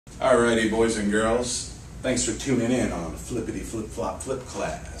Alrighty, boys and girls, thanks for tuning in on Flippity Flip Flop Flip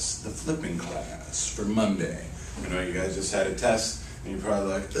Class, the flipping class for Monday. I know you guys just had a test, and you're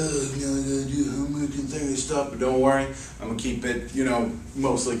probably like, oh, you know, I gotta do homework and theory stuff, but don't worry, I'm gonna keep it,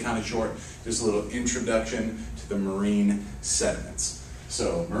 mostly kind of short. Just a little introduction to the marine sediments.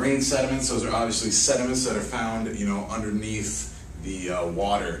 So, marine sediments, those are obviously sediments that are found, underneath the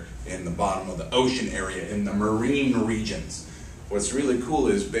water in the bottom of the ocean area, in the marine regions. What's really cool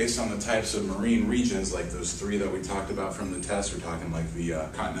is based on the types of marine regions, like those three that we talked about from the test, we're talking like the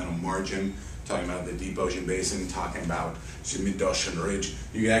continental margin, talking about the deep ocean basin, talking about the mid-ocean ridge,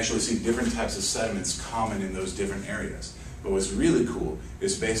 you can actually see different types of sediments common in those different areas. But what's really cool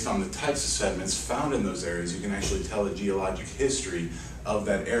is based on the types of sediments found in those areas, you can actually tell the geologic history of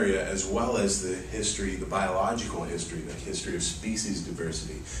that area, as well as the history, the biological history, the history of species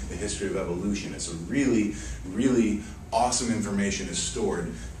diversity, the history of evolution. It's a really, really awesome information is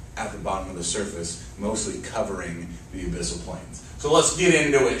stored at the bottom of the surface, mostly covering the abyssal plains. So let's get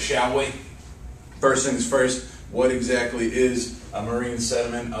into it, shall we? First things first, what exactly is a marine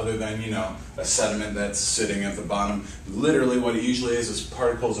sediment other than, a sediment that's sitting at the bottom? Literally what it usually is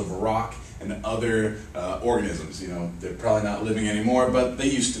particles of rock and other organisms. They're probably not living anymore, but they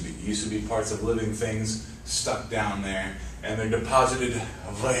used to be. Used to be parts of living things stuck down there, and they're deposited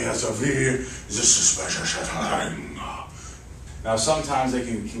Now sometimes they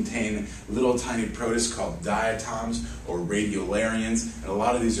can contain little tiny protists called diatoms or radiolarians, and a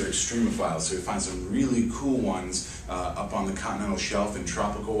lot of these are extremophiles, so we find some really cool ones up on the continental shelf in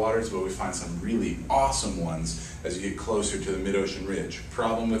tropical waters, but we find some really awesome ones as you get closer to the mid-ocean ridge.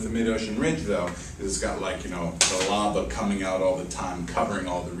 Problem with the mid-ocean ridge, though, is it's got the lava coming out all the time, covering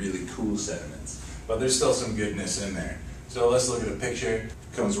all the really cool sediments. But there's still some goodness in there. So let's look at a picture.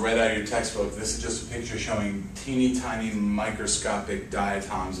 Comes right out of your textbook. This is just a picture showing teeny tiny microscopic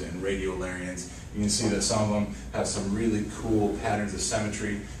diatoms and radiolarians. You can see that some of them have some really cool patterns of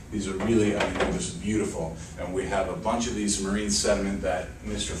symmetry. These are really, they're just beautiful. And we have a bunch of these marine sediment that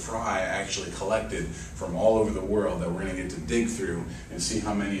Mr. Fry actually collected from all over the world that we're going to get to dig through and see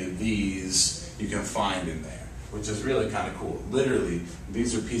how many of these you can find in there, which is really kind of cool. Literally,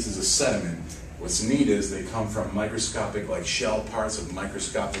 these are pieces of sediment. What's neat is they come from microscopic, like shell parts of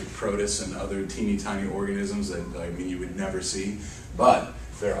microscopic protists and other teeny tiny organisms that you would never see, but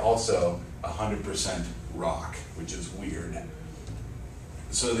they're also 100% rock, which is weird.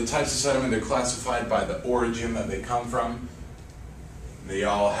 So the types of sediment, they're classified by the origin that they come from. They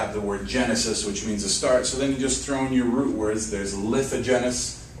all have the word genesis, which means a start, so then you just throw in your root words. There's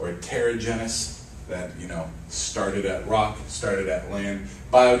lithogenous or pterogenous, that started at rock, started at land.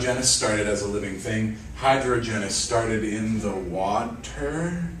 Biogenous started as a living thing. Hydrogenous started in the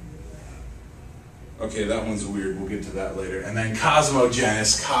water. Okay, that one's weird. We'll get to that later. And then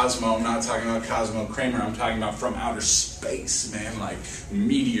cosmogenous. Cosmo, I'm not talking about Cosmo Kramer. I'm talking about from outer space, man, like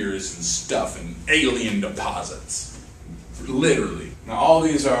meteors and stuff and alien deposits. Literally. Now, all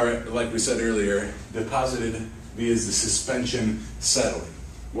these are, like we said earlier, deposited via the suspension settling.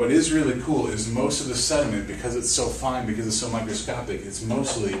 What is really cool is most of the sediment, because it's so fine, because it's so microscopic, it's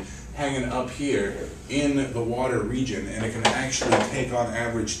mostly hanging up here in the water region, and it can actually take on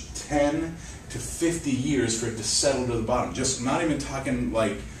average 10 to 50 years for it to settle to the bottom. Just not even talking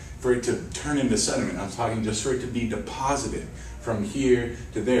like for it to turn into sediment, I'm talking just for it to be deposited from here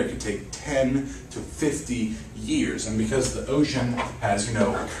to there. It could take 10 to 50 years, and because the ocean has,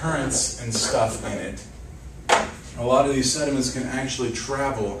 currents and stuff in it, a lot of these sediments can actually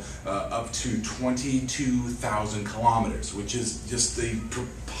travel up to 22,000 kilometers, which is just a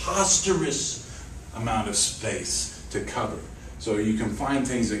preposterous amount of space to cover. So you can find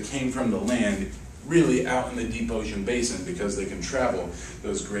things that came from the land really out in the deep ocean basin because they can travel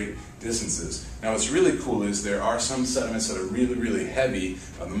those great distances. Now what's really cool is there are some sediments that are really, really heavy.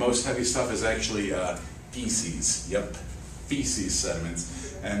 The most heavy stuff is actually feces. Yep, feces sediments.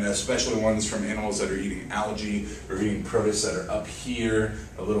 And especially ones from animals that are eating algae or eating protists that are up here,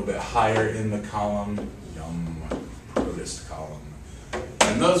 a little bit higher in the column. Yum, protist column.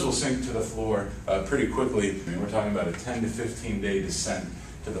 And those will sink to the floor pretty quickly. We're talking about a 10 to 15 day descent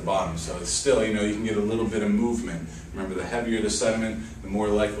to the bottom. So it's still, you can get a little bit of movement. Remember, the heavier the sediment, the more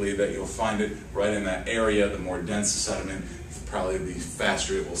likely that you'll find it right in that area. The more dense the sediment, probably the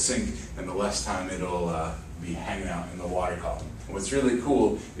faster it will sink, and the less time it'll be hanging out in the water column. What's really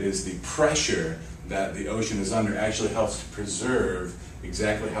cool is the pressure that the ocean is under actually helps to preserve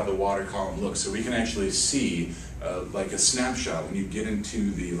exactly how the water column looks. So we can actually see like a snapshot when you get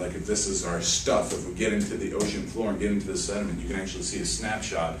into the, like if this is our stuff, if we get into the ocean floor and get into the sediment, you can actually see a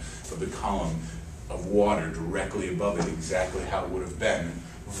snapshot of the column of water directly above it, exactly how it would have been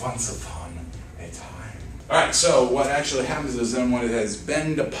once upon a time. Alright, so what actually happens is then when it has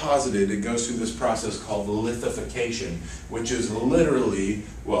been deposited, it goes through this process called lithification, which is literally,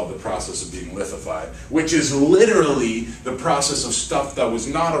 well, the process of being lithified, which is literally the process of stuff that was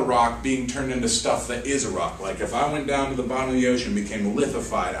not a rock being turned into stuff that is a rock. Like if I went down to the bottom of the ocean and became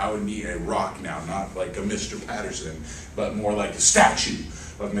lithified, I would be a rock now, not like a Mr. Patterson, but more like a statue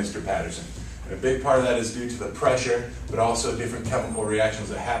of Mr. Patterson. And a big part of that is due to the pressure, but also different chemical reactions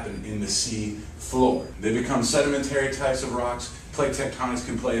that happen in the sea floor. They become sedimentary types of rocks. Plate tectonics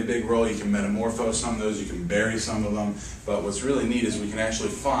can play a big role. You can metamorphose some of those, you can bury some of them. But what's really neat is we can actually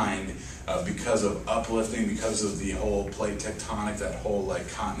find, because of uplifting, because of the whole plate tectonic, that whole like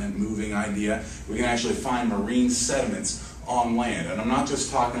continent moving idea, we can actually find marine sediments on land. And I'm not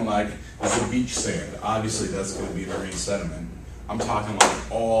just talking like the beach sand. Obviously that's going to be marine sediment. I'm talking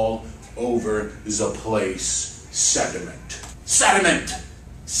like all over the place sediment. Sediment!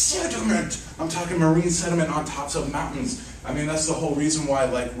 Sediment! I'm talking marine sediment on tops of mountains. I mean, that's the whole reason why,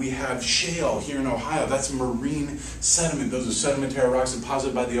 like, we have shale here in Ohio. That's marine sediment. Those are sedimentary rocks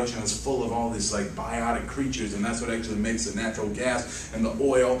deposited by the ocean that's full of all these, like, biotic creatures, and that's what actually makes the natural gas and the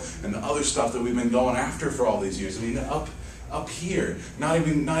oil and the other stuff that we've been going after for all these years. I mean, up here, not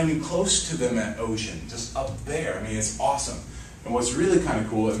even close to the ocean, just up there. I mean, it's awesome. And what's really kind of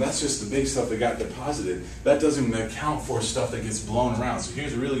cool, and that's just the big stuff that got deposited, that doesn't even account for stuff that gets blown around. So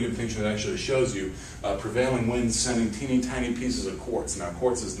here's a really good picture that actually shows you prevailing winds sending teeny tiny pieces of quartz. Now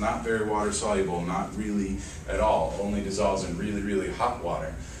quartz is not very water soluble, not really at all, only dissolves in really, really hot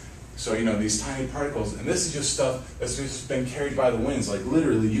water. So, you know, these tiny particles, and this is just stuff that's just been carried by the winds. Like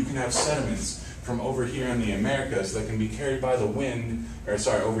literally, you can have sediments from over here in the Americas that can be carried by the wind, or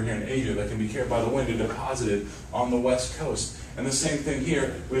sorry, over here in Asia, that can be carried by the wind and deposited on the west coast. And the same thing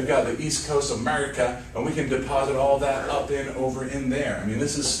here, we've got the east coast of America, and we can deposit all that up in, over in there. I mean,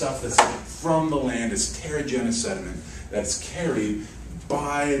 this is stuff that's from the land, it's terragenous sediment that's carried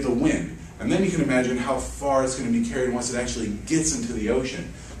by the wind. And then you can imagine how far it's going to be carried once it actually gets into the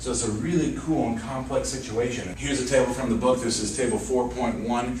ocean. So it's a really cool and complex situation. Here's a table from the book. This is table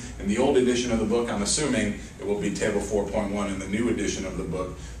 4.1. In the old edition of the book, I'm assuming it will be table 4.1 in the new edition of the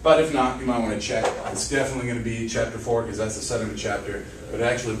book. But if not, you might want to check. It's definitely going to be chapter 4 because that's the sediment chapter. But it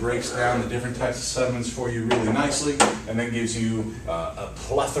actually breaks down the different types of sediments for you really nicely and then gives you a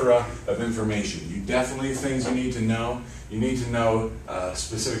plethora of information. You definitely things you need to know. You need to know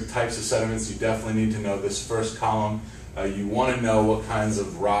specific types of sediments. You definitely need to know this first column. You want to know what kinds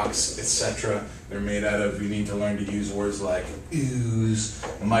of rocks, etc. they're made out of. You need to learn to use words like ooze,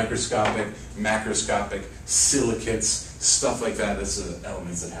 microscopic, macroscopic, silicates, stuff like that. That's the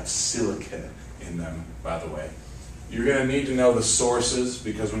elements that have silica in them, by the way. You're going to need to know the sources,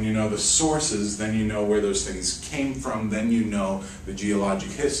 because when you know the sources, then you know where those things came from, then you know the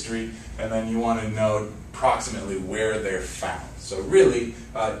geologic history, and then you want to know approximately where they're found. So really,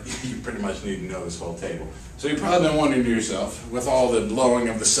 you pretty much need to know this whole table. So you've probably been wondering to yourself, with all the blowing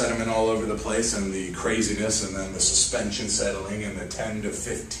of the sediment all over the place and the craziness and then the suspension settling and the 10 to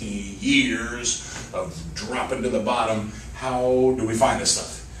 15 years of dropping to the bottom, how do we find this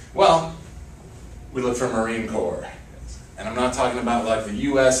stuff? Well, we look for Marine Corps. And I'm not talking about like the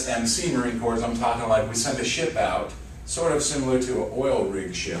USMC Marine Corps, I'm talking like we send a ship out, sort of similar to an oil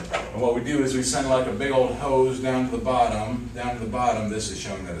rig ship. And what we do is we send like a big old hose down to the bottom. This is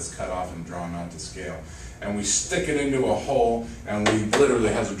showing that it's cut off and drawn out to scale. And we stick it into a hole, and we literally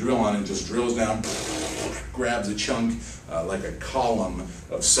has a drill on it, just drills down, grabs a chunk, like a column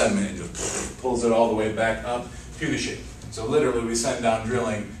of sediment, and just pulls it all the way back up to the ship. So literally we send down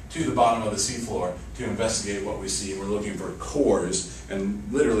drilling to the bottom of the seafloor to investigate what we see. We're looking for cores, and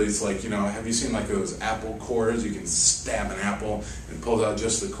literally it's like, you know, have you seen like those apple cores? You can stab an apple and it pulls out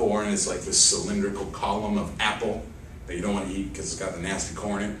just the core, and it's like this cylindrical column of apple that you don't want to eat because it's got the nasty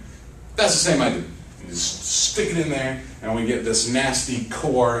core in it. That's the same idea. You just stick it in there, and we get this nasty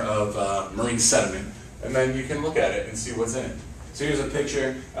core of marine sediment, and then you can look at it and see what's in it. So here's a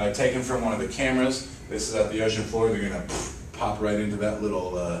picture taken from one of the cameras. This is at the ocean floor. They're going to pop right into that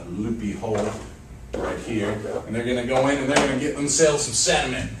little loopy hole right here, and they're going to go in and they're going to get themselves some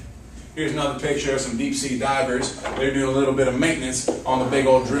sediment. Here's another picture of some deep sea divers. They're doing a little bit of maintenance on the big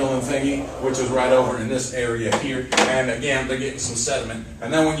old drilling thingy, which is right over in this area here. And again, they're getting some sediment.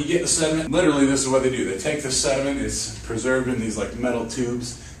 And then when you get the sediment, literally this is what they do. They take the sediment, it's preserved in these like metal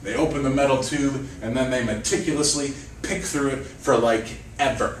tubes. They open the metal tube, and then they meticulously pick through it for like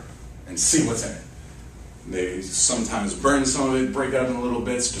ever and see what's in it. They sometimes burn some of it, break it up in little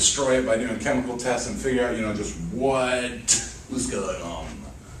bits, destroy it by doing chemical tests, and figure out, you know, just what was going on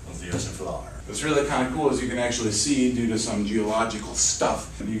with the ocean floor. What's really kind of cool is you can actually see, due to some geological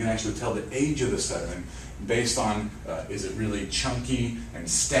stuff, you can actually tell the age of the sediment based on is it really chunky and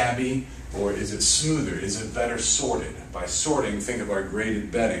stabby, or is it smoother? Is it better sorted? By sorting, think of our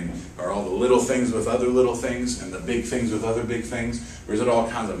graded bedding. Are all the little things with other little things and the big things with other big things? Or is it all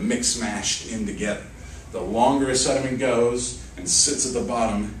kinds of mix-mashed in together? The longer a sediment goes and sits at the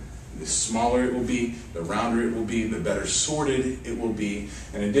bottom, the smaller it will be, the rounder it will be, the better sorted it will be.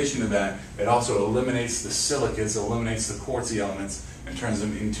 In addition to that, it also eliminates the silicates, eliminates the quartzy elements, and turns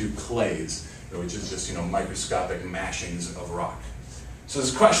them into clays, which is just, microscopic mashings of rock. So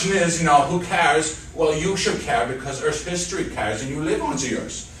this question is, who cares? Well, you should care because Earth's history cares and you live on the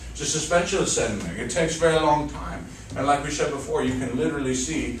Earth. It's a suspension of sediment. It takes a very long time. And like we said before, you can literally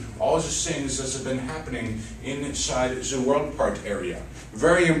see all the things that have been happening inside the world part area.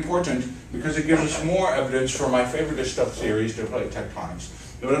 Very important because it gives us more evidence for my favorite stuff theories, the plate tectonics.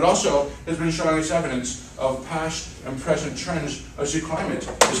 But it also has been showing us evidence of past and present trends of the climate.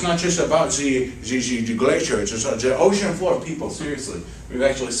 It's not just about the glaciers, it's the ocean floor. People, seriously, we've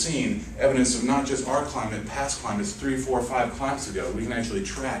actually seen evidence of not just our climate, past climates, 3, 4, 5 climates ago. We can actually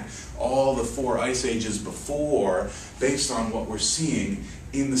track all the 4 ice ages before based on what we're seeing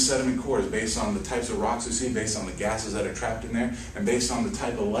in the sediment cores, based on the types of rocks we see, based on the gases that are trapped in there, and based on the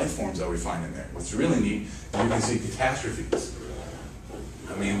type of life forms that we find in there. What's really neat is you can see catastrophes.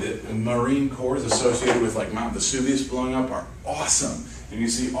 I mean, the marine cores associated with like Mount Vesuvius blowing up are awesome. And you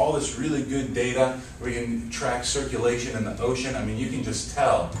see all this really good data. We can track circulation in the ocean. I mean, you can just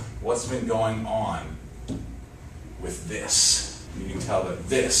tell what's been going on with this. You can tell that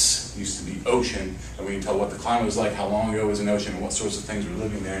this used to be ocean, and we can tell what the climate was like, how long ago it was an ocean, and what sorts of things were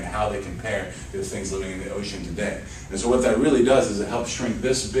living there, and how they compare to the things living in the ocean today. And so what that really does is it helps shrink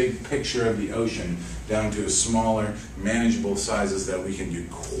this big picture of the ocean down to smaller, manageable sizes that we can do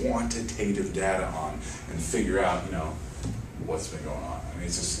quantitative data on and figure out, what's been going on. I mean,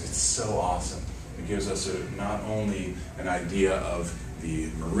 it's so awesome. It gives us not only an idea of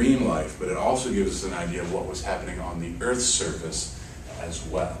the marine life, but it also gives us an idea of what was happening on the Earth's surface as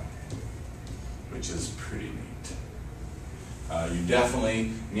well, which is pretty neat. You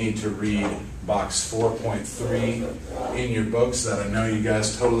definitely need to read box 4.3 in your books that I know you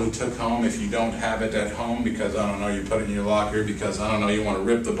guys totally took home. If you don't have it at home because, I don't know, you put it in your locker because, I don't know, you want to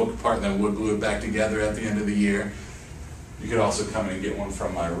rip the book apart and then wood glue it back together at the end of the year. You could also come in and get one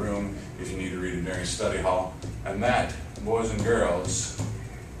from my room if you need to read it during study hall. And that, boys and girls,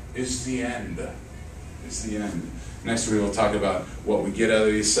 is the end. It's the end. Next we will talk about what we get out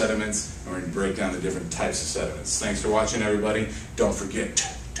of these sediments, and we're going to break down the different types of sediments. Thanks for watching, everybody. Don't forget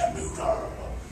to MOODLE.